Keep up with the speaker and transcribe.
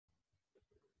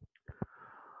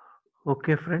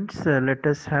Okay, friends, let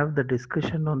us have the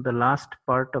discussion on the last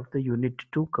part of the Unit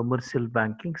 2 Commercial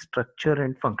Banking Structure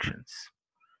and Functions.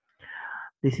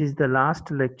 This is the last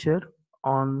lecture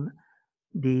on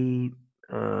the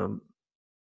um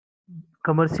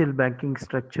commercial banking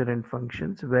structure and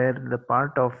functions, where the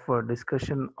part of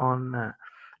discussion on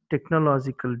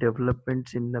technological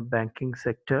developments in the banking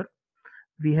sector.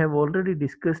 We have already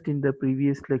discussed in the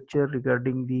previous lecture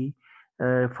regarding the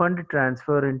fund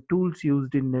transfer and tools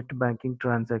used in net banking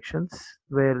transactions,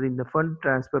 where in the fund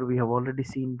transfer we have already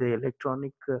seen the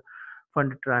electronic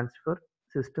fund transfer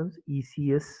systems,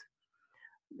 ECS,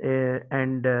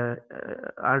 and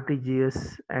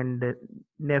RTGS and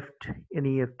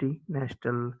NEFT,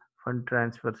 National Fund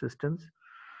Transfer Systems.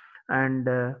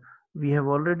 And we have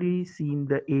already seen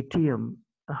the ATM,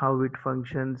 how it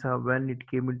functions, how when it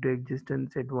came into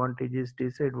existence, advantages,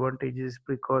 disadvantages,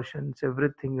 precautions,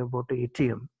 everything about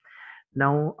ATM.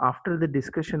 Now, after the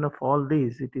discussion of all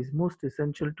these, it is most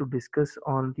essential to discuss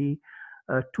on the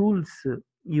tools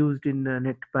used in the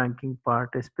net banking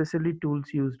part, especially tools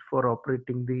used for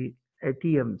operating the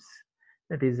ATMs,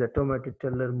 that is automated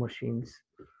teller machines,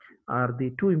 are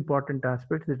the two important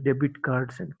aspects, the debit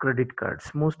cards and credit cards.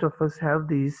 Most of us have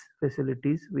these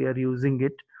facilities, we are using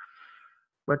it,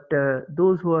 but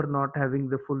those who are not having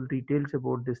the full details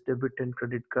about this debit and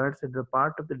credit cards, as a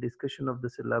part of the discussion of the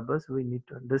syllabus, we need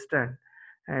to understand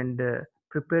and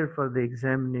prepare for the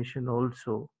examination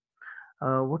also.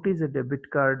 What is a debit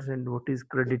cards and what is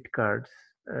credit cards?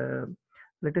 Uh,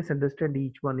 Let us understand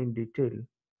each one in detail.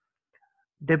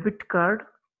 Debit card,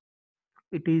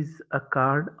 it is a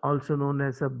card also known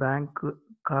as a bank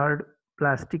card,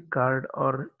 plastic card,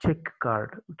 or check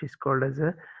card, which is called as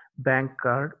a bank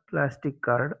card, plastic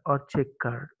card, or check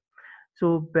card.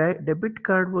 So debit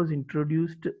card was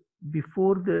introduced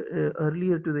before the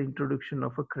earlier to the introduction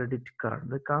of a credit card.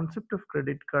 The concept of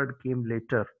credit card came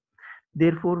later.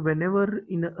 Therefore, whenever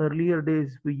in earlier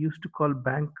days we used to call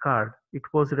bank card, it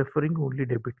was referring only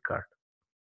debit card.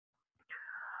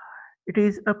 It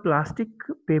is a plastic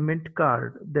payment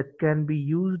card that can be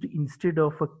used instead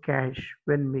of a cash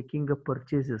when making a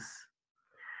purchases.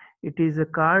 It is a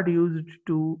card used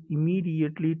to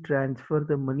immediately transfer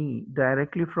the money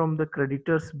directly from the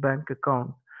creditor's bank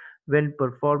account when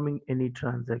performing any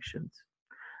transactions.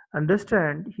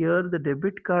 Understand, here the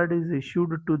debit card is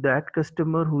issued to that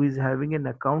customer who is having an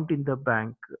account in the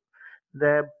bank.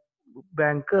 The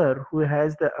banker who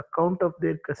has the account of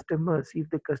their customers, if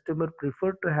the customer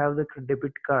prefer to have the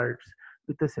debit cards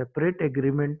with a separate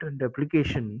agreement and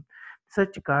application,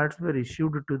 such cards were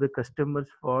issued to the customers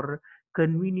for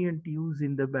convenient use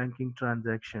in the banking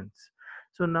transactions.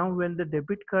 So now when the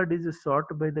debit card is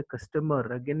sought by the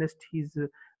customer against his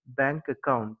bank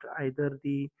account, either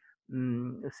the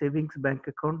savings bank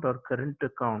account or current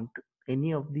account,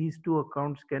 any of these two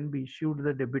accounts can be issued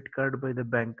the debit card by the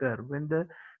banker. When the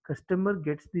customer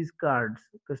gets these cards,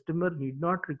 customer need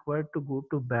not require to go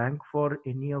to bank for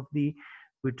any of the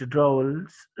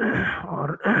withdrawals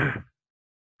or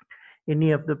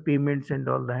any of the payments and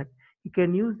all that. He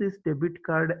can use this debit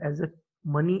card as a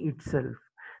money itself.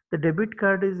 The debit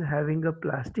card is having a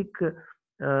plastic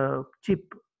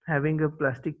chip, having a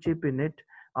plastic chip in it,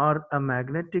 or a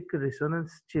magnetic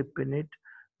resonance chip in it,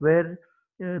 where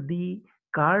the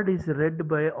card is read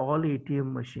by all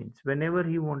ATM machines. Whenever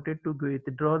he wanted to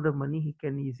withdraw the money, he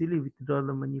can easily withdraw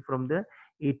the money from the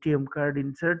ATM card,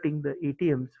 inserting the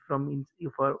ATMs from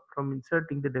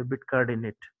inserting the debit card in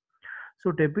it.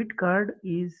 So debit card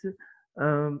is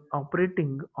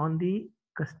operating on the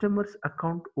customer's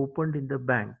account opened in the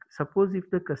bank. Suppose if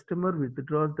the customer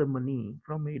withdraws the money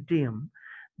from ATM,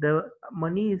 the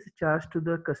money is charged to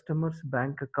the customer's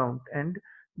bank account,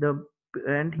 the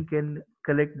and he can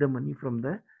collect the money from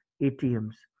the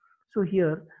ATMs. So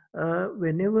here,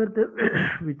 whenever the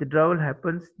withdrawal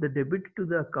happens, the debit to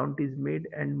the account is made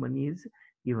and money is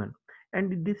given.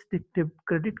 And this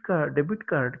credit card, debit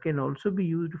card can also be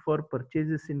used for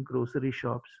purchases in grocery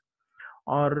shops,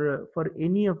 or for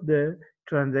any of the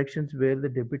transactions where the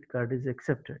debit card is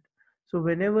accepted. So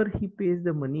whenever he pays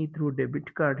the money through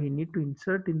debit card, he need to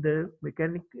insert in the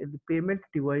the payment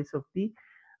device of the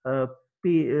uh,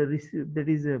 that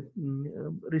is a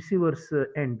receiver's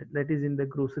end, that is in the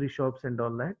grocery shops and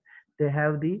all that. They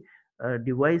have the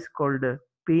device called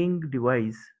paying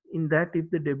device. In that, if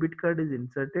the debit card is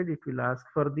inserted, it will ask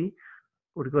for the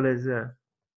what you call as the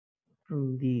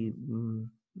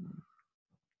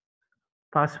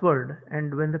password,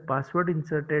 and when the password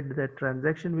inserted, the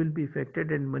transaction will be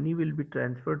effected and money will be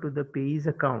transferred to the payee's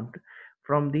account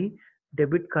from the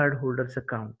debit card holder's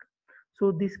account.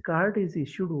 So this card is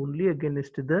issued only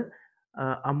against the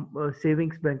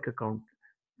savings bank account.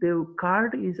 the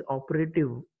card is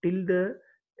operative till the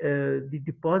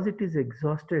deposit is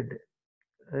exhausted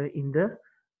in the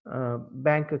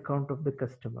bank account of the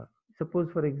customer. Suppose,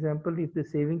 for example, if the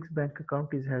savings bank account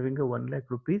is having a 1 lakh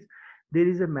rupees, there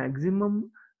is a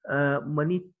maximum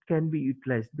money can be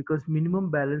utilized because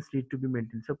minimum balance need to be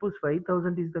maintained. Suppose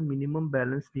 5,000 is the minimum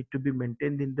balance need to be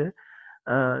maintained in the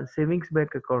savings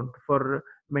bank account for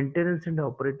maintenance and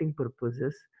operating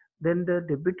purposes, then the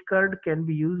debit card can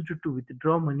be used to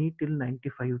withdraw money till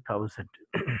 95,000.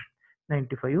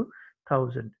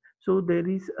 95,000. So there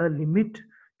is a limit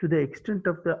to the extent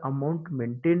of the amount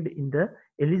maintained in the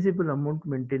eligible amount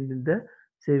maintained in the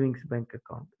savings bank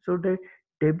account. So the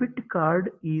debit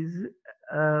card is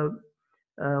uh,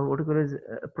 what you call as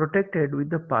protected with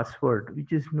the password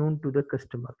which is known to the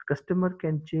customer. Customer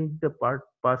can change the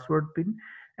password pin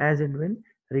as and when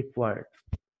required.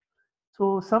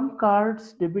 So some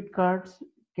cards, debit cards,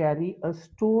 carry a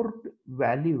stored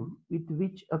value with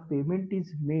which a payment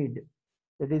is made,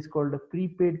 that is called a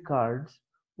prepaid cards,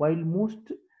 while most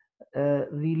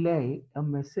relay a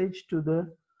message to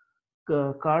the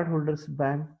cardholder's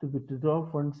bank to withdraw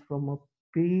funds from a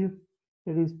pay,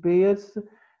 that is payer's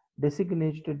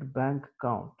designated bank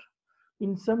account.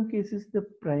 In some cases, the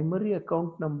primary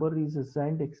account number is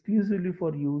assigned exclusively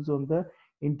for use on the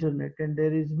internet and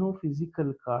there is no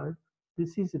physical card.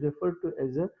 This is referred to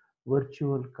as a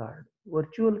virtual card.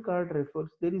 Virtual card refers,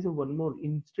 there is a one more,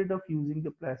 instead of using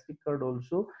the plastic card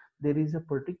also, there is a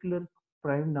particular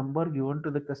prime number given to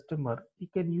the customer. He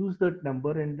can use that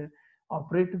number and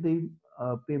operate the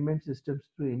payment systems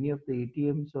through any of the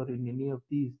ATMs or in any of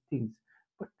these things.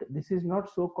 But this is not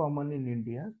so common in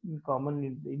India. In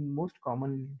most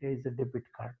common in India is a debit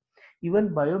card. Even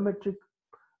biometric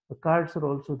cards are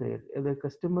also there. The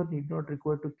customer need not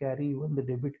require to carry even the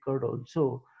debit card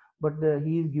also, but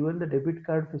he is given the debit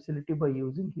card facility by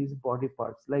using his body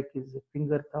parts like his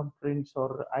finger thumbprints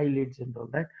or eyelids and all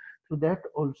that. So that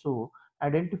also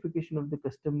identification of the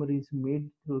customer is made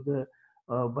through the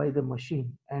by the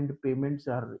machine and payments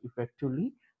are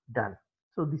effectively done.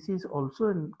 So this is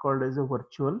also called as a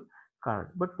virtual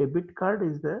card. But debit card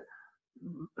is the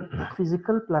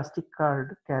physical plastic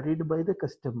card carried by the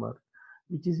customer,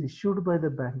 which is issued by the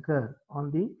banker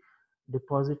on the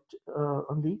deposit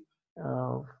on the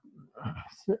uh,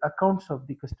 accounts of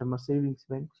the customer savings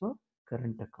banks or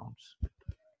current accounts.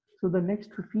 So the next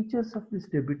features of this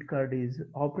debit card is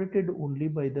operated only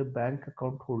by the bank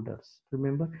account holders.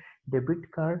 Remember,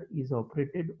 debit card is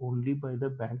operated only by the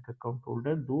bank account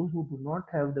holder. Those who do not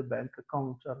have the bank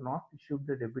accounts are not issued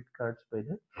the debit cards by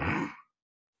the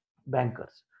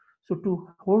bankers. So to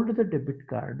hold the debit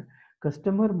card,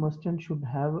 customer must and should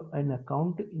have an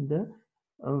account in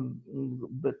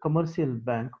the commercial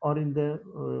bank or in the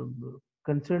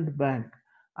concerned bank,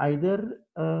 either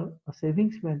a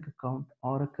savings bank account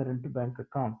or a current bank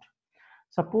account.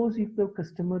 Suppose if the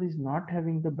customer is not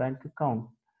having the bank account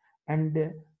and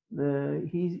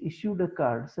he is issued a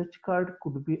card, such card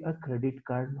could be a credit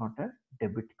card, not a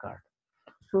debit card.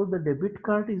 So the debit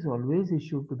card is always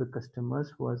issued to the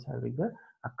customers who is having a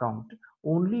account.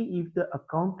 Only if the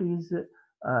account is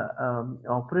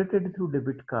operated through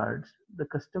debit cards, the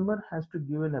customer has to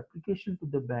give an application to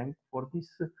the bank for this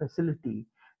facility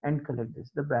and collect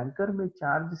this. The banker may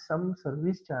charge some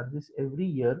service charges every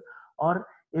year or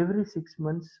every 6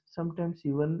 months, sometimes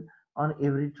even on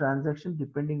every transaction,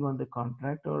 depending on the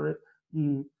contract or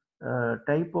the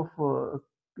type of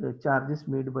charges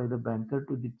made by the banker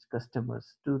to its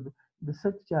customers. The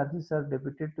such charges are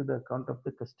debited to the account of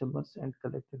the customers and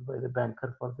collected by the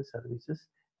banker for the services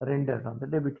rendered on the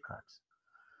debit cards.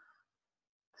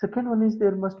 Second one is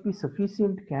there must be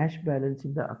sufficient cash balance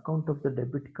in the account of the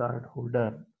debit card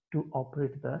holder to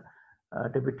operate the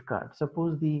debit card.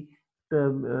 Suppose the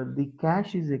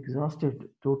cash is exhausted,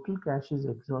 total cash is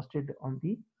exhausted on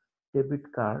the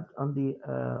debit card on the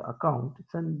account,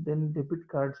 and then debit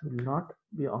cards will not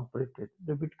be operated.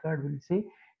 Debit card will say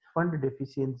fund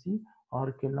deficiency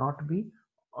or cannot be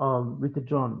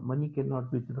withdrawn. Money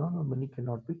cannot be withdrawn or money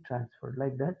cannot be transferred.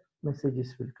 Like that,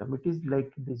 messages will come. It is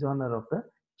like dishonor of the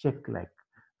check, like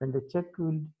when the check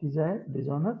will desire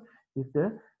dishonor if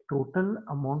the total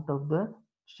amount of the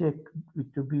check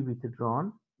to be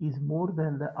withdrawn is more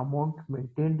than the amount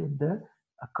maintained in the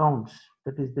accounts,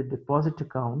 that is the deposit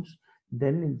accounts,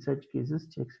 then in such cases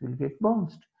checks will get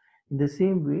bounced. In the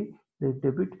same way, the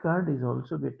debit card is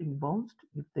also getting bounced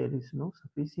if there is no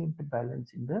sufficient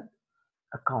balance in the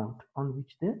account on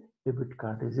which the debit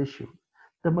card is issued.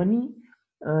 The money,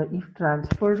 if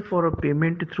transferred for a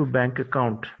payment through bank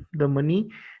account, the money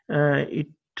it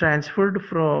transferred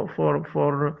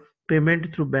for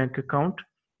payment through bank account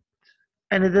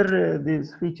Another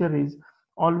this feature is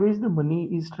always the money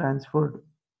is transferred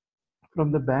from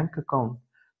the bank account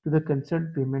to the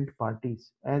concerned payment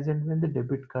parties as and when the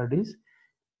debit card is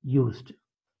used.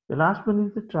 The last one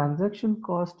is the transaction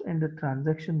cost and the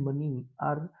transaction money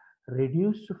are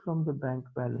reduced from the bank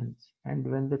balance and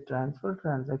when the transfer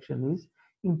transaction is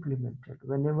implemented.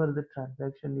 Whenever the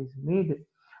transaction is made,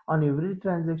 on every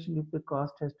transaction, if the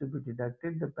cost has to be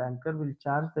deducted, the banker will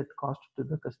charge that cost to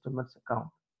the customer's account.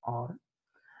 Or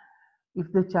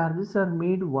if the charges are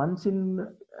made once in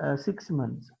 6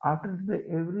 months, after the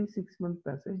every 6 month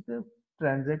passage, the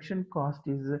transaction cost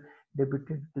is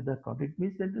debited to the account. It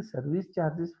means that the service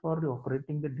charges for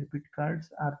operating the debit cards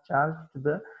are charged to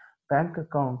the bank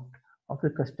account of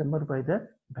the customer by the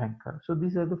banker. So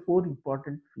these are the four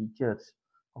important features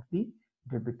of the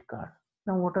debit card.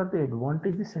 Now, what are the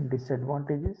advantages and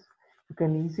disadvantages? You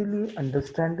can easily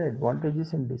understand the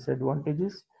advantages and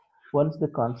disadvantages once the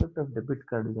concept of debit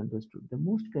card is understood. The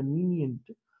most convenient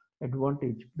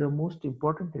advantage, the most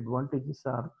important advantages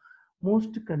are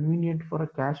most convenient for a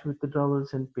cash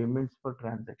withdrawals and payments for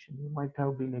transaction. You might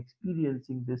have been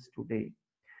experiencing this today.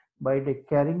 By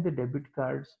carrying the debit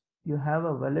cards, you have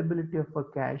availability of a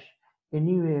cash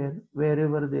anywhere,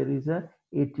 wherever there is a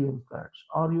ATM cards,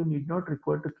 or you need not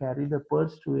require to carry the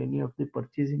purse to any of the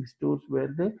purchasing stores where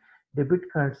the debit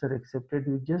cards are accepted.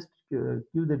 You just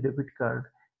give the debit card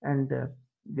and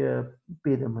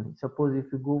pay the money. Suppose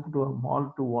if you go to a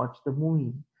mall to watch the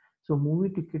movie, so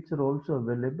movie tickets are also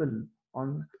available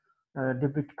on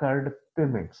debit card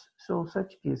payments. So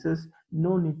such cases,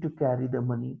 no need to carry the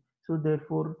money. So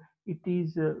therefore, it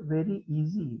is very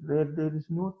easy where there is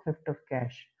no theft of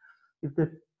cash. If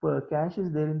the cash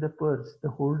is there in the purse, the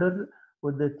holder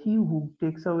or the thief who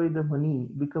takes away the money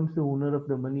becomes the owner of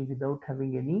the money without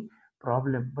having any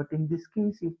problem. But in this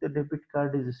case, if the debit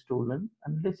card is stolen,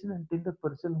 unless and until the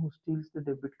person who steals the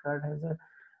debit card has a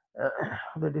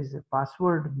that is a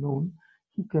password known,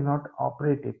 he cannot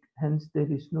operate it. Hence,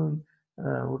 there is no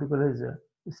what you call as a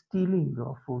stealing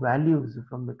of values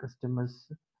from the customers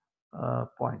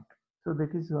point. So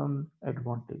that is one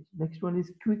advantage. Next one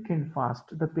is quick and fast.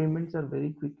 The payments are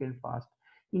very quick and fast.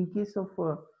 In case of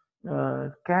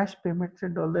cash payments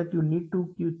and all that, you need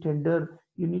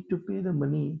to pay the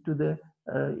money to the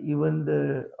even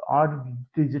the odd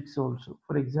digits also.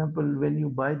 For example, when you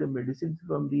buy the medicines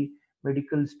from the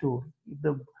medical store, if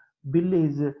the bill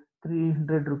is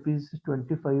 300 rupees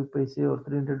 25 paise or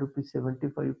 300 rupees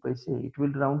 75 paise, it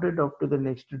will round it up to the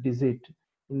next digit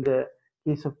in the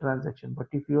case of transaction. But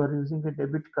if you are using a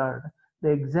debit card, the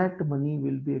exact money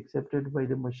will be accepted by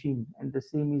the machine and the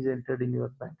same is entered in your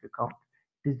bank account.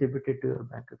 It is debited to your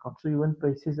bank account. So even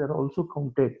prices are also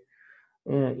counted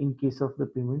in case of the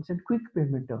payments and quick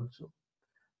payment also.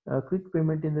 Quick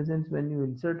payment in the sense when you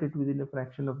insert it within a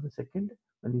fraction of the second.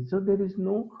 And so there is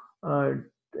no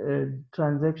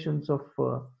transactions of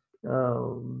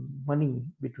money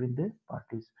between the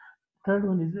parties. Third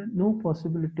one is no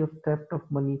possibility of theft of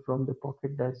money from the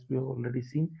pocket, as we have already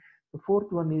seen. The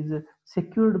fourth one is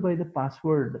secured by the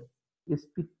password.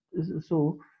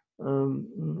 So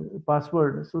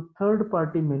password. So third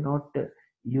party may not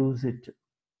use it.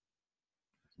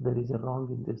 There is a wrong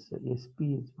in this.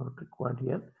 SP is not required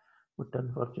here, but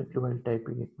unfortunately while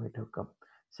typing it might have come.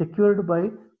 Secured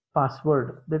by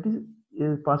password. That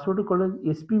is password called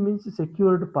as SP means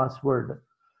secured password.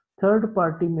 Third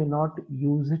party may not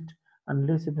use it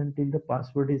unless and until the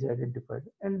password is identified.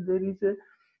 And there is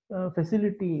a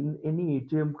facility in any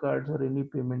ATM cards or any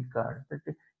payment card that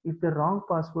if the wrong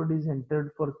password is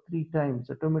entered for 3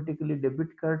 times, automatically debit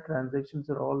card transactions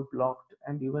are all blocked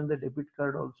and even the debit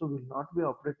card also will not be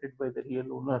operated by the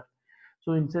real owner.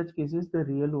 So in such cases, the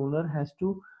real owner has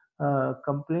to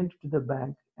complain to the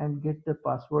bank and get the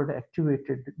password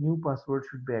activated. New password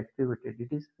should be activated.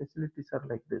 It is facilities are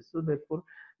like this. So therefore,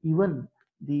 even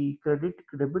the credit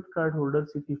debit card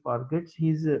holders, if he forgets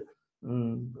his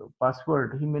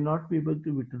password, he may not be able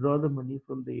to withdraw the money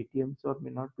from the ATMs or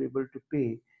may not be able to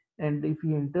pay. And if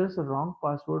he enters a wrong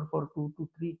password for 2 to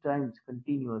 3 times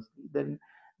continuously, then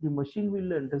the machine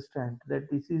will understand that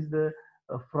this is the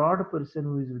a fraud person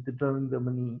who is withdrawing the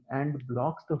money and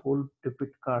blocks the whole debit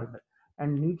card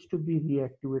and needs to be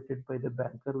reactivated by the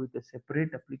banker with a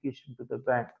separate application to the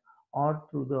bank or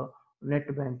through the net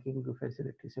banking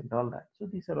facilities and all that. So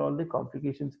these are all the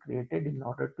complications created in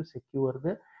order to secure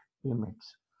the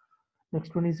payments.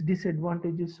 Next one is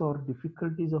disadvantages or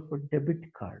difficulties of a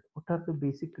debit card. What are the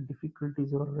basic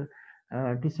difficulties or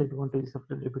disadvantages of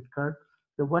the debit card?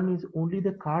 The one is only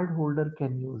the card holder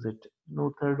can use it.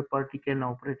 No third party can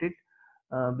operate it,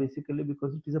 basically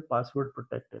because it is a password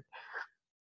protected.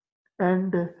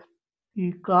 And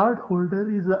The card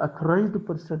holder is the authorized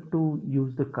person to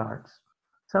use the cards.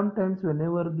 Sometimes,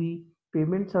 whenever the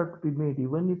payments are to be made,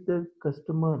 even if the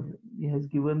customer has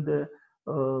given the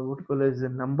what you call as a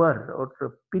number or a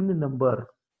PIN number,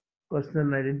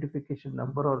 personal identification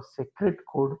number or secret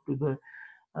code to the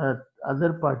uh,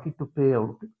 other party to pay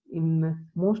out. In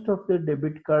most of the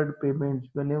debit card payments,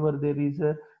 whenever there is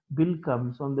a bill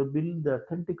comes on the bill, the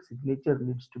authentic signature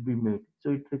needs to be made.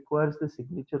 So it requires the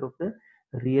signature of the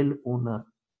real owner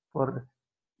for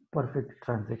perfect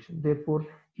transaction. Therefore,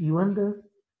 even the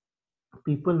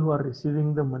people who are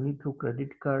receiving the money through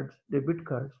credit cards, debit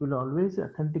cards will always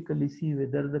authentically see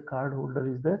whether the card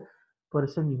holder is the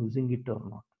person using it or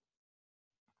not.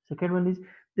 Second one is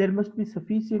there must be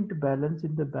sufficient balance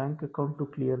in the bank account to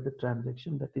clear the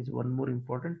transaction. That is one more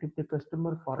important. If the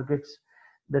customer forgets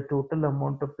the total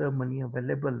amount of the money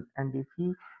available and if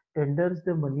he tenders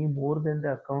the money more than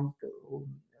the account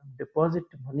deposit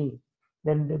money,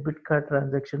 then debit card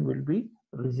transaction will be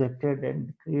rejected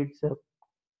and creates a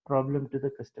problem to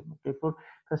the customer. Therefore,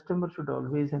 customer should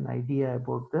always an idea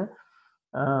about the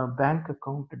bank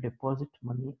account deposit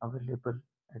money available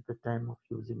at the time of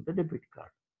using the debit card.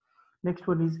 Next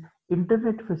one is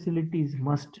internet facilities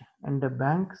must and the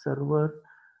bank server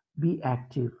be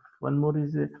active. One more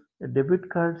is debit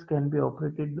cards can be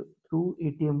operated through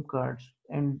ATM cards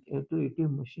and to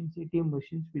ATM machines. ATM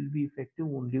machines will be effective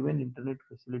only when internet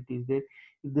facility is there.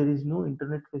 If there is no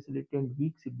internet facility and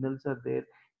weak signals are there,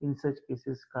 in such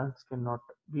cases cards cannot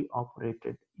be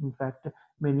operated. In fact,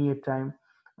 many a time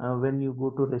when you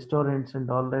go to restaurants and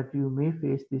all that, you may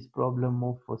face this problem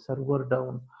of server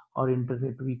down or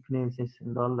internet weaknesses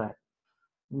and all that.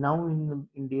 Now in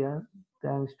India,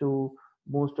 thanks to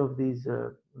most of these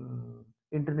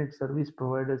internet service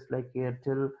providers like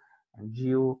Airtel and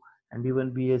Jio and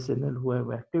even BSNL who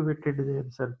have activated their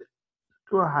service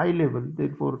to a high level,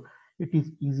 therefore it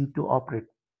is easy to operate.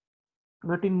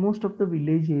 But in most of the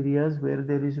village areas where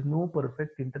there is no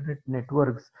perfect internet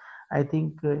networks, I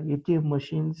think ATM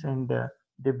machines and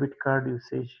debit card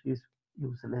usage is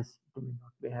useless. It may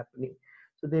not be happening.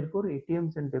 So therefore,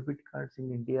 ATMs and debit cards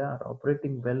in India are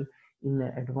operating well in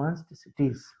advanced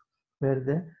cities where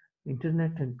the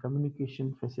internet and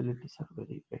communication facilities are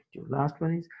very effective. Last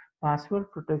one is password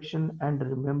protection and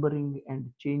remembering and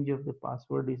change of the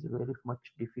password is very much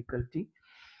difficulty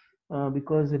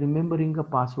because remembering a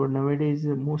password nowadays,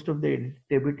 most of the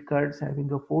debit cards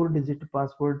having a four-digit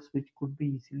passwords which could be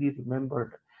easily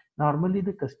remembered. Normally,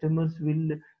 the customers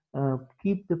will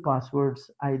keep the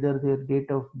passwords either their date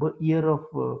of year of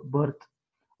birth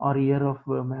or year of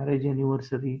marriage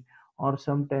anniversary, or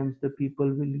sometimes the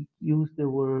people will use the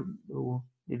word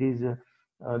it is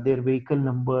their vehicle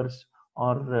numbers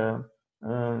or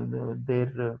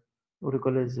their what you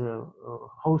call as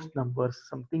house numbers,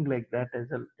 something like that, as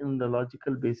a in the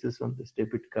logical basis on this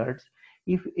debit cards.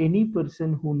 If any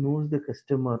person who knows the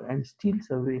customer and steals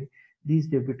away these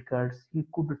debit cards, he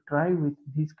could try with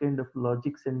these kind of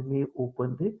logics and may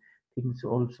open the things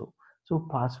also. So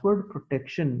password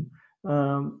protection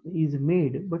is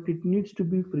made, but it needs to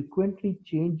be frequently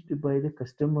changed by the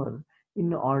customer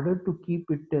in order to keep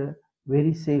it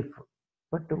very safe.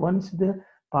 But once the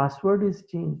password is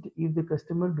changed, if the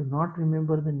customer do not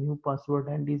remember the new password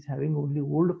and is having only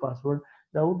old password,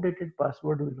 the outdated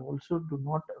password will also do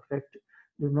not affect,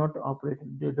 do not operate,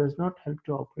 it does not help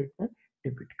to operate the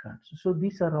debit cards. So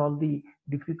these are all the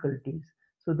difficulties.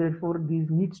 So therefore, these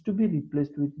needs to be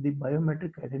replaced with the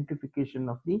biometric identification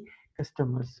of the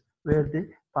customers, where the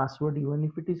password, even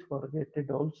if it is forgotten,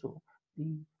 also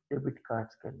the debit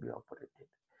cards can be operated.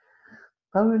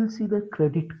 Now we will see the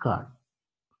credit card.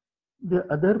 The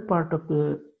other part of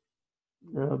the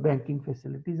banking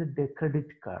facility is a credit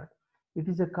card. It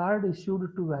is a card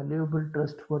issued to valuable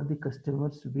trustworthy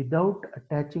customers without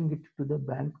attaching it to the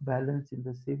bank balance in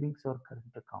the savings or current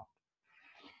account.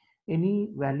 Any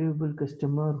valuable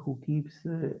customer who keeps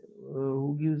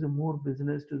who gives more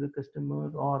business to the customer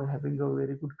or having a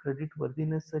very good credit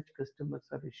worthiness, such customers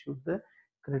are issued the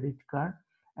credit card.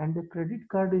 And the credit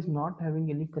card is not having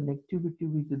any connectivity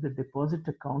with the deposit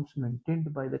accounts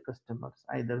maintained by the customers,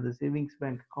 either the savings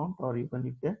bank account or even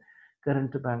if the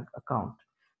current bank account.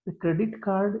 The credit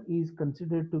card is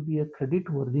considered to be a credit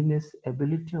worthiness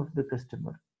ability of the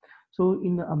customer. So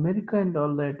in America and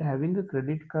all that, having a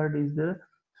credit card is the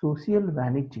social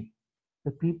vanity.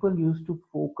 The people used to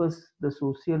focus the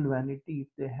social vanity if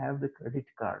they have the credit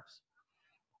cards.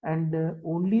 And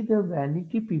only the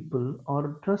vanity people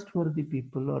or trustworthy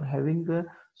people or having the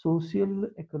social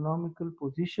economical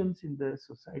positions in the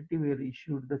society were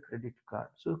issued the credit card.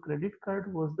 So credit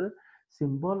card was the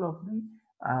symbol of the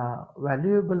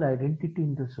valuable identity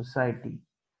in the society.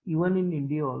 Even in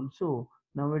India also,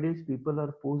 nowadays people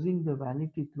are posing the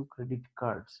vanity through credit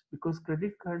cards because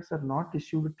credit cards are not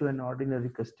issued to an ordinary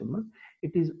customer.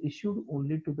 It is issued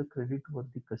only to the credit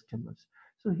worthy customers.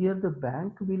 So here the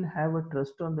bank will have a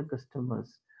trust on the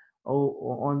customers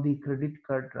on the credit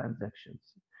card transactions.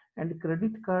 And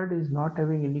credit card is not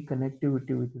having any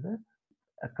connectivity with the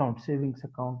accounts, savings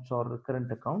accounts or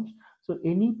current accounts. So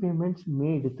any payments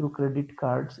made through credit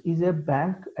cards is a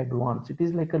bank advance. It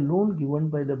is like a loan given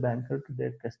by the banker to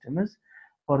their customers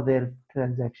for their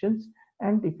transactions,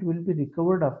 and it will be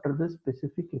recovered after the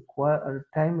specific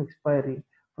time expiry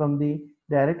from the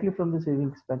directly from the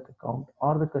savings bank account,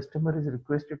 or the customer is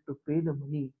requested to pay the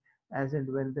money as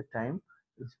and when the time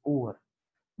is over.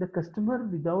 The customer,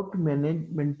 without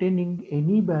maintaining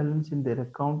any balance in their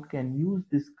account, can use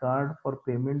this card for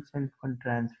payments and fund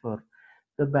transfer.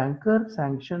 The banker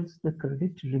sanctions the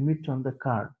credit limit on the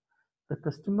card. The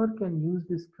customer can use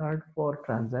this card for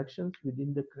transactions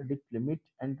within the credit limit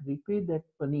and repay that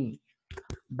money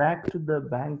back to the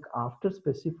bank after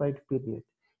specified period.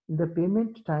 The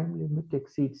payment time limit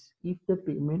exceeds. If the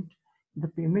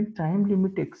payment time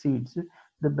limit exceeds,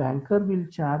 the banker will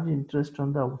charge interest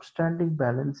on the outstanding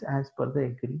balance as per the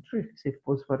agreed rate.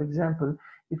 Suppose, for example,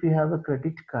 if you have a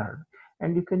credit card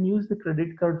and you can use the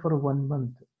credit card for 1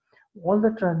 month, all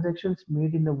the transactions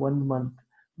made in a 1 month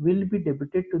will be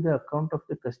debited to the account of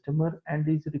the customer and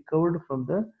is recovered from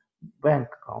the bank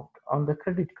account on the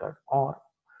credit card, or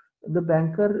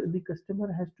the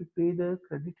customer has to pay the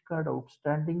credit card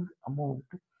outstanding amount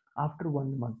after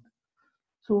 1 month.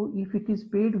 So if it is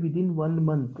paid within 1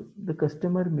 month, the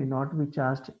customer may not be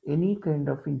charged any kind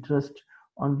of interest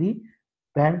on the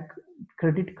bank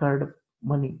credit card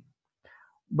money.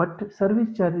 But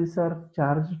service charges are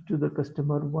charged to the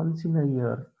customer once in a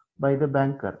year by the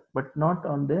banker, but not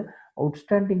on the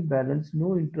outstanding balance.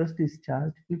 No interest is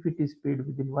charged if it is paid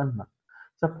within 1 month.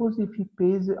 Suppose if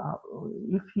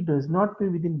he does not pay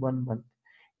within 1 month,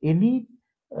 any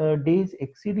days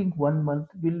exceeding 1 month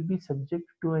will be subject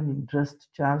to an interest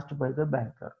charged by the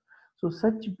banker. So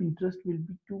such interest will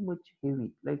be too much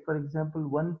heavy. Like for example,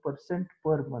 1%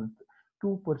 per month,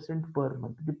 2% per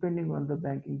month, depending on the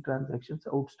banking transactions,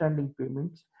 outstanding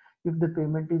payments. If the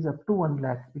payment is up to 1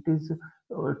 lakh, it is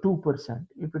 2%.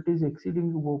 If it is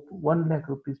exceeding 1 lakh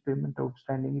rupees payment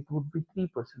outstanding, it would be 3%.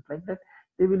 Like that,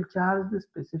 they will charge the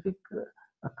specific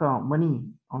account money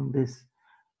on this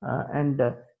and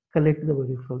collect the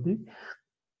money from the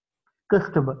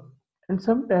customer. And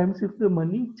sometimes, if the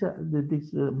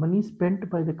this money spent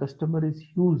by the customer is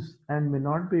huge and may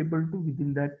not be able to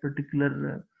within that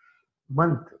particular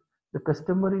month, the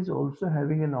customer is also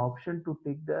having an option to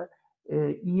take the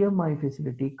EMI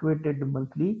facility, equated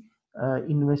monthly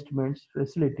investments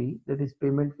facility, that is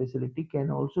payment facility,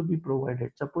 can also be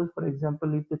provided. Suppose, for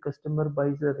example, if the customer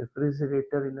buys a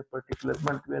refrigerator in a particular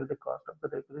month where the cost of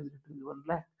the refrigerator is 1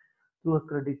 lakh through a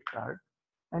credit card,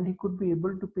 and he could be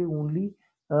able to pay only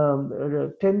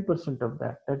 10% of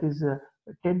that, that is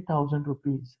 10,000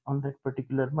 rupees on that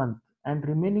particular month, and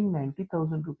remaining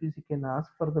 90,000 rupees he can ask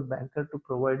for the banker to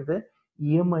provide the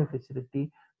EMI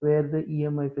facility, where the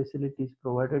EMI facility is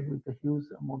provided with a huge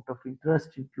amount of interest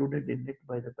included in it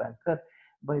by the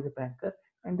banker,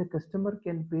 and the customer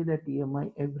can pay that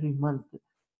EMI every month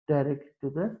directly to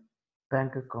the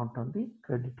bank account on the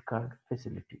credit card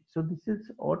facility. So this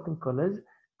is what we call as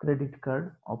credit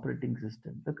card operating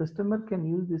system. The customer can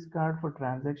use this card for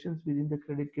transactions within the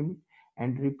credit limit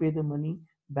and repay the money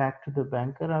back to the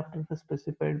banker after the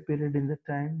specified period. In the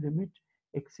time limit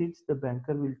exceeds, the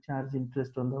banker will charge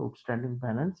interest on the outstanding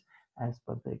balance as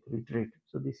per the agreed rate.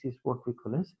 So this is what we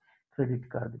call as credit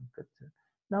card in concern.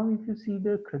 Now, if you see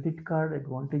the credit card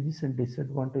advantages and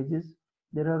disadvantages,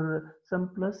 there are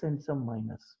some plus and some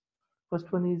minus.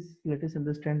 First one is, let us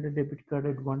understand the debit card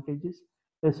advantages.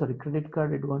 Credit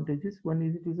card advantages. One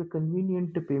is, it is a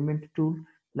convenient payment tool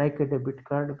like a debit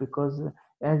card, because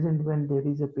as and when there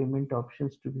is a payment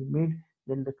options to be made,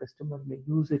 then the customer may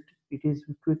use it. It is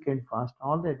quick and fast.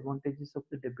 All the advantages of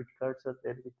the debit cards are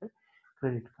there with the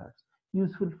credit cards.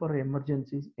 Useful for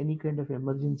emergencies. Any kind of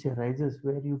emergency arises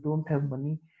where you don't have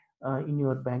money in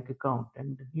your bank account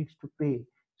and needs to pay.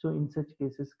 So in such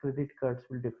cases, credit cards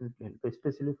will definitely help,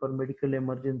 especially for medical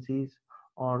emergencies,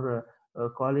 or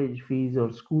college fees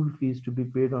or school fees to be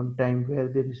paid on time, where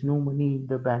there is no money in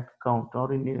the bank account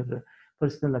or in your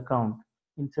personal account.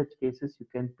 In such cases, you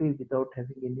can pay without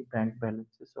having any bank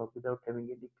balances or without having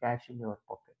any cash in your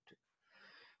pocket.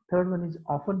 Third one is,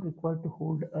 often required to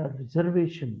hold a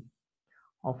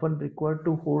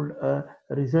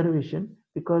reservation,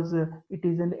 because it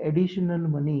is an additional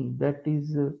money that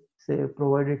is say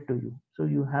provided to you. So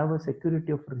you have a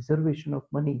security of reservation of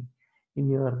money in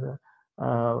your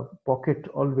pocket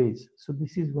always. So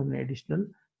this is one additional.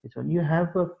 This one you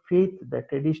have a faith that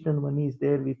additional money is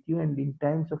there with you, and in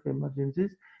times of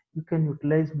emergencies, you can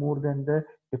utilize more than the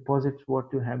deposits what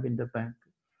you have in the bank.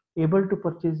 Able to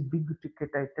purchase big ticket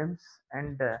items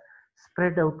and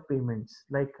spread out payments.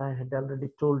 Like I had already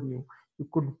told you, you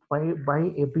could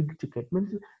buy a big ticket, means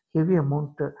heavy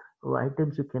amount of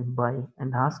items you can buy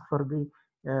and ask for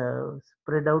the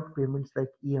spread out payments like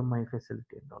EMI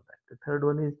facility and all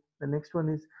that. The next one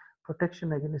is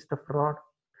protection against the fraud.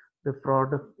 The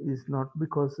fraud is not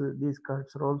because these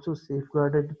cards are also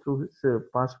safeguarded through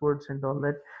passwords and all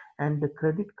that, and the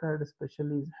credit card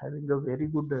especially is having a very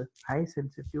good high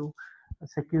sensitive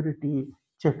security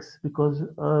checks, because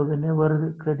whenever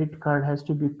the credit card has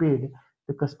to be paid,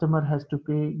 the customer has to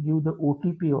pay give the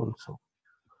OTP also.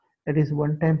 That is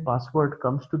one time password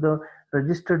comes to the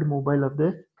registered mobile of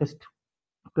the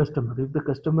customer. If the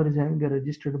customer is having a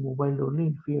registered mobile only,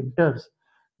 if he enters,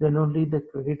 then only the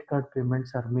credit card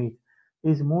payments are made.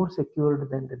 Is more secured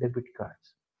than the debit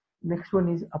cards. Next one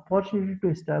is opportunity to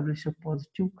establish a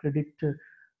positive credit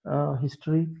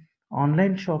history.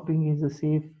 Online shopping is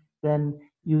safe than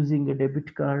using a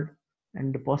debit card,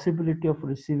 and the possibility of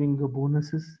receiving the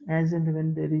bonuses as and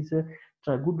when there is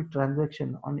a good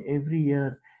transaction on every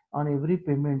year, on every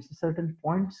payment. Certain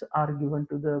points are given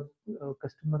to the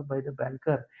customer by the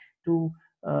banker to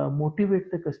motivate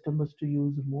the customers to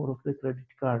use more of the credit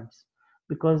cards,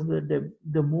 because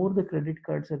the more the credit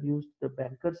cards are used, the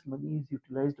banker's money is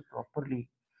utilized properly,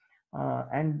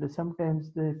 and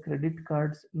sometimes the credit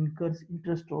cards incurs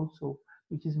interest also,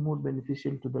 which is more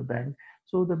beneficial to the bank.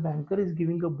 So the banker is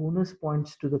giving a bonus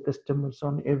points to the customers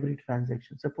on every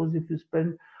transaction. Suppose if you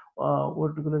spend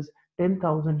what you call as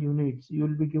 10,000 units, you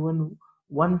will be given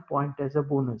 1 point as a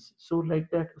bonus. So like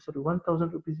that, sorry,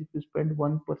 1,000 rupees, if you spend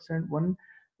 1%, one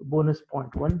bonus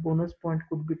point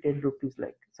could be 10 rupees.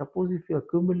 Like suppose if you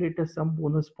accumulate some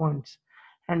bonus points,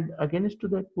 and against to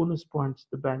that bonus points,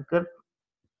 the banker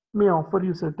may offer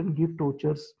you certain gift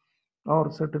vouchers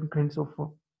or certain kinds of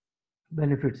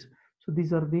benefits. So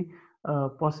these are the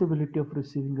possibility of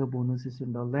receiving a bonuses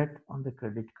and all that on the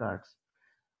credit cards.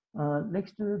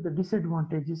 Next, the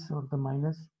disadvantages or the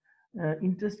minus.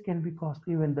 Interest can be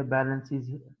costly when the balance is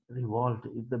revolved.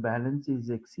 If the balance is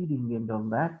exceeding and all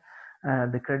that,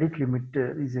 the credit limit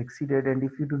is exceeded, and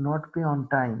if you do not pay on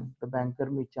time, the banker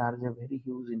may charge a very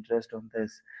huge interest on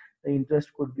this. The interest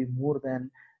could be more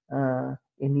than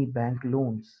any bank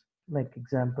loans. Like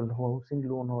example, housing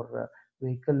loan or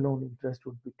vehicle loan interest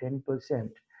would be 10%,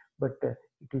 but it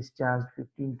is charged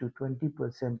 15 to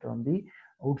 20% on the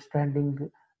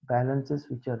outstanding balances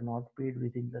which are not paid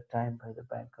within the time by the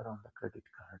banker on the credit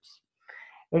cards.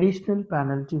 Additional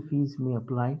penalty fees may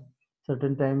apply.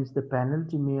 Certain times the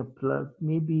penalty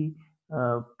may be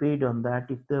paid on that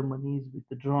if the money is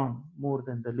withdrawn more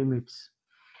than the limits.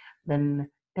 Then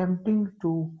tempting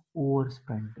to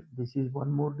overspend. This is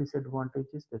one more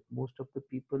disadvantages that most of the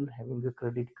people having a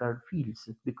credit card feels,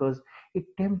 because it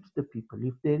tempts the people.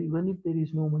 If there Even if there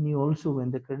is no money, also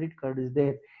when the credit card is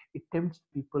there, it tempts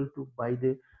people to buy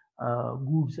the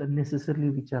goods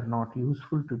unnecessarily which are not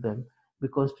useful to them,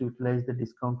 because to utilize the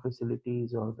discount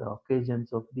facilities or the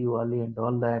occasions of Diwali and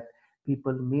all that,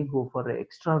 people may go for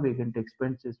extravagant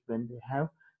expenses when they have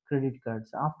credit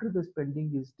cards. After the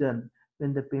spending is done,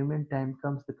 when the payment time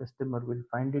comes, the customer will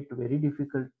find it very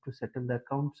difficult to settle the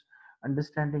accounts,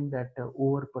 understanding that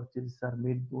over purchases are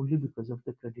made only because of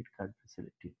the credit card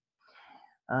facility.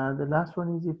 The last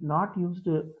one is, if not used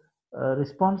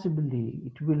responsibly,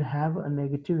 it will have a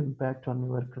negative impact on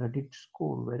your credit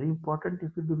score. Very important, if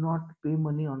you do not pay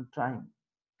money on time,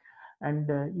 and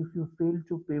if you fail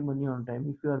to pay money on time,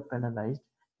 if you are penalized,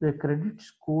 the credit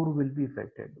score will be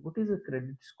affected. What is a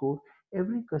credit score?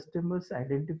 Every customer's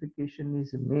identification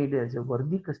is made as a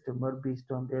worthy customer based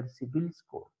on their CIBIL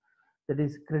score. That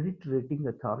is, credit rating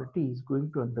authority is going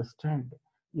to understand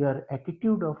your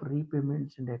attitude of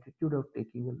repayments and attitude of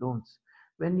taking a loans.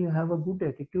 When you have a good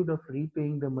attitude of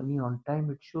repaying the money on time,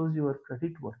 it shows your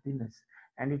credit worthiness,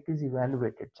 and it is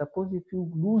evaluated. Suppose if you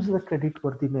lose the credit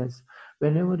worthiness,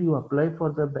 whenever you apply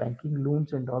for the banking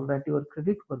loans and all that, your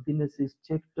credit worthiness is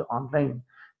checked online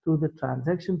through the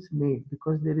transactions made,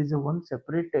 because there is a one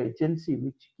separate agency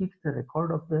which keeps the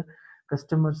record of the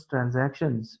customers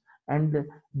transactions and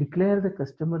declare the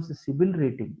customer's CIBIL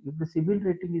rating. If the CIBIL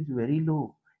rating is very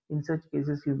low, in such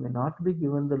cases you may not be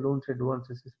given the loans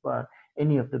advances by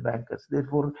any of the bankers.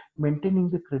 Therefore, maintaining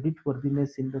the credit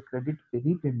worthiness in the credit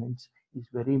repayments is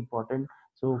very important.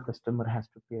 So customer has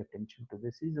to pay attention to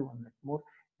this. Is one more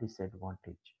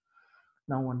disadvantage.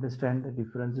 now understand the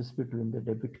differences between the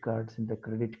debit cards and the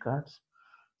credit cards.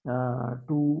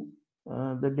 To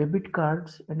the debit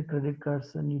cards and credit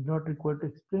cards need not require to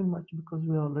explain much because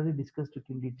we already discussed it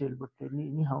in detail. But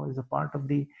anyhow, as a part of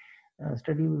the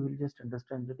study, we will just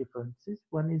understand the differences.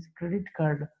 One is credit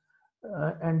card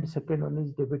and the second one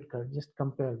is debit card. Just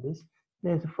compare this.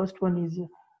 The first one is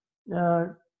uh,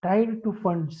 tied to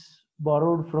funds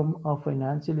borrowed from a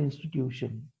financial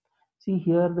institution. See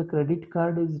here, the credit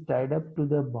card is tied up to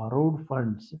the borrowed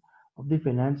funds of the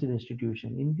financial institution.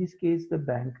 In this case, the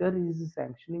banker is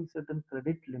sanctioning certain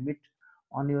credit limit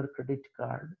on your credit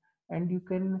card, and you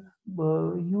can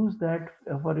use that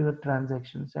for your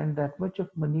transactions, and that much of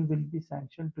money will be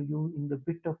sanctioned to you in the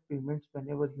bit of payments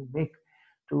whenever you make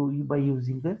to by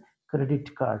using the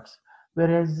credit cards.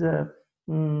 Whereas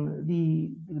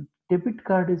the debit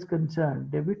card is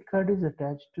concerned, debit card is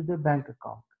attached to the bank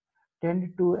account,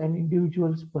 tend to an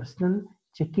individual's personal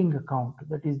checking account,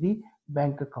 that is the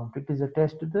bank account. It is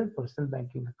attached to the personal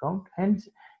banking account. Hence,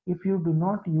 if you do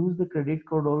not use the credit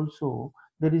card also,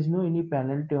 there is no any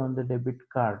penalty on the debit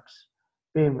cards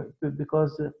payment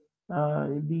because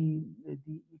it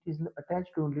is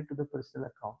attached only to the personal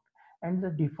account, and the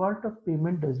default of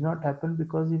payment does not happen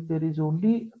because if there is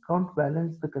only account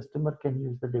balance, the customer can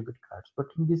use the debit cards. But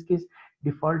in this case,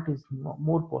 default is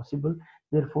more possible.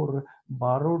 Therefore,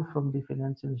 borrowed from the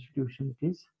financial institution it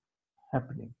is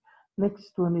happening.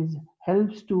 Next one is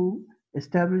helps to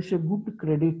establish a good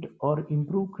credit or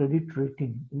improve credit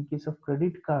rating. In case of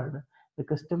credit card, the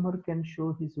customer can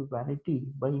show his vanity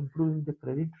by improving the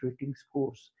credit rating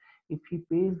scores. If he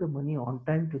pays the money on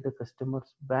time to the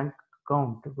customer's bank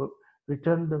account,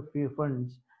 return the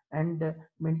funds, and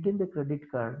maintain the credit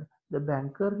card, the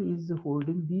banker is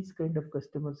holding these kind of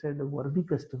customers and worthy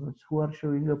customers who are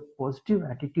showing a positive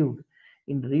attitude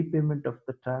in repayment of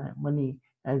the time, money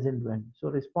as and when. So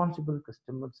responsible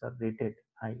customers are rated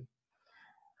high.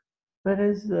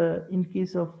 Whereas in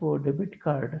case of debit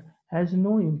card has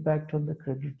no impact on the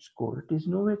credit score. It is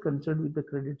no way concerned with the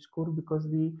credit score because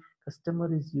the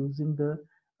customer is using the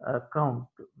account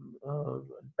uh,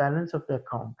 balance of the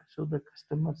account. So the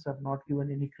customers are not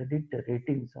given any credit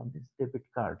ratings on these debit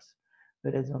cards.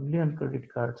 Whereas only on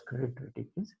credit cards, credit rating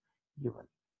is given.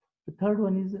 The third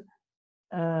one is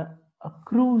uh,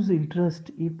 accrues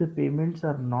interest if the payments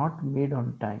are not made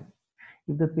on time.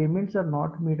 If the payments are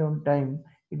not made on time,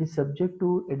 it is subject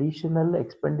to additional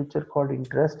expenditure called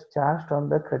interest charged on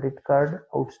the credit card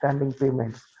outstanding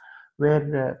payments,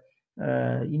 where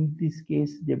in this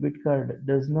case, debit card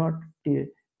does not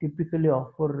typically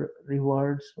offer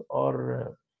rewards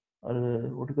or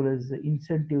what you call as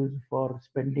incentives for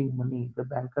spending money. The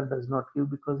banker does not give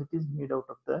because it is made out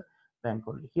of the bank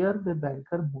only. Here, the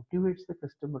banker motivates the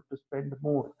customer to spend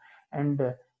more, and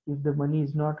if the money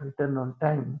is not returned on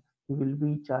time, he will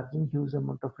be charging huge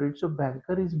amount of rate. So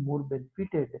banker is more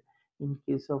benefited in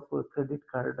case of credit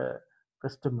card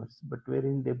customers, but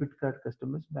wherein debit card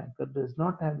customers, banker does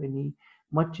not have any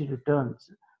much returns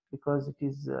because it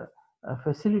is a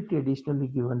facility additionally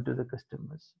given to the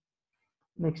customers.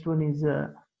 Next one is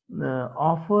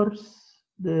offers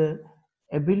the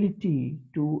ability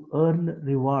to earn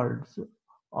rewards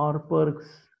or perks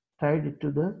tied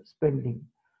to the spending.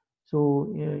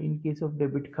 So, in case of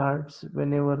debit cards,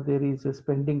 whenever there is a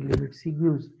spending limit, he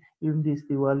gives even this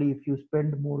Diwali, if you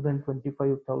spend more than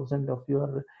 25,000 of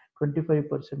your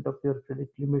 25% of your credit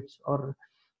limits or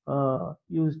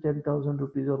use 10,000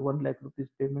 rupees or 1 lakh rupees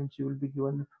payments, you will be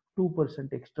given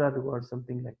 2% extra reward,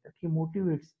 something like that. He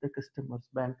motivates the customers.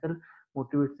 Banker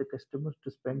motivates the customers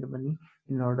to spend money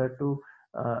in order to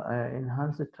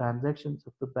enhance the transactions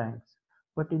of the banks.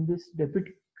 But in this debit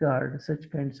card,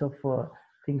 such kinds of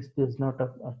things does not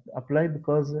apply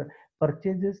because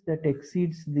purchases that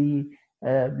exceeds the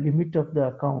limit of the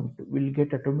account will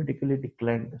get automatically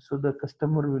declined. So the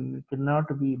customer will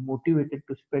cannot be motivated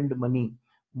to spend money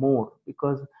more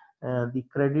because the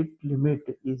credit limit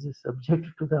is subject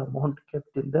to the amount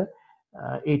kept in the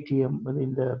ATM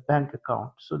in the bank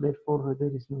account. So therefore, there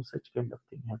is no such kind of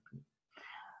thing happening.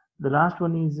 The last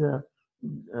one is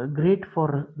great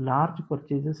for large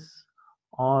purchases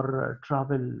or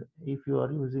travel. If you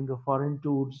are using a foreign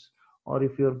tours or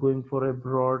if you are going for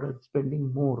abroad and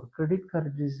spending more, credit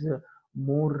card is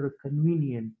more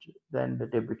convenient than the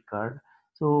debit card.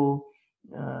 So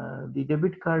the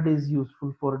debit card is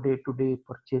useful for day-to-day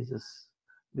purchases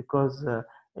because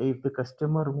if the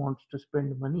customer wants to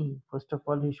spend money, first of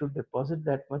all, he should deposit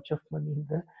that much of money in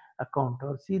the account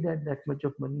or see that that much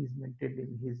of money is maintained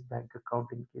in his bank account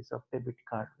in case of debit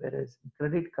card, whereas in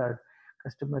credit card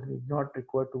customer is not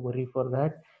required to worry for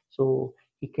that. So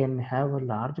He can have a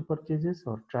large purchases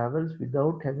or travels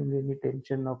without having any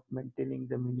tension of maintaining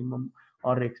the minimum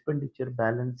or expenditure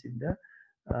balance in the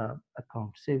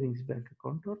account, savings bank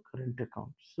account or current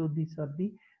account. So these are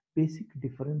the basic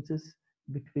differences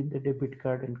between the debit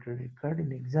card and credit card.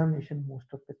 In examination, most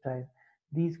of the time,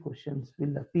 these questions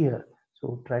will appear.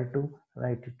 So try to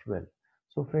write it well.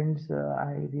 So friends,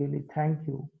 I really thank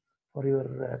you for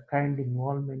your kind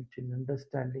involvement in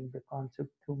understanding the concept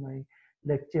through my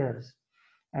lectures.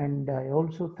 And I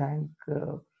also thank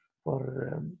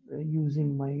for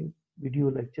using my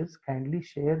video lectures. Kindly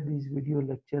share these video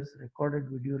lectures, recorded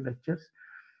video lectures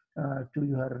to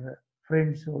your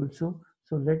friends also.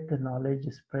 So let the knowledge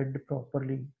spread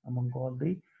properly among all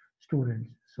the students.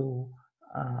 So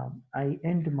I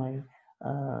end my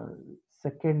uh,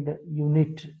 second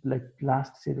unit, like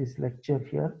last series lecture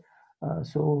here.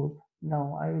 So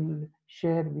now I will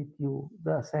share with you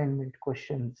the assignment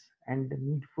questions and the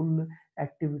needful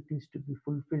activities to be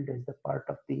fulfilled as the part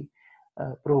of the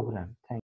program. Thank you.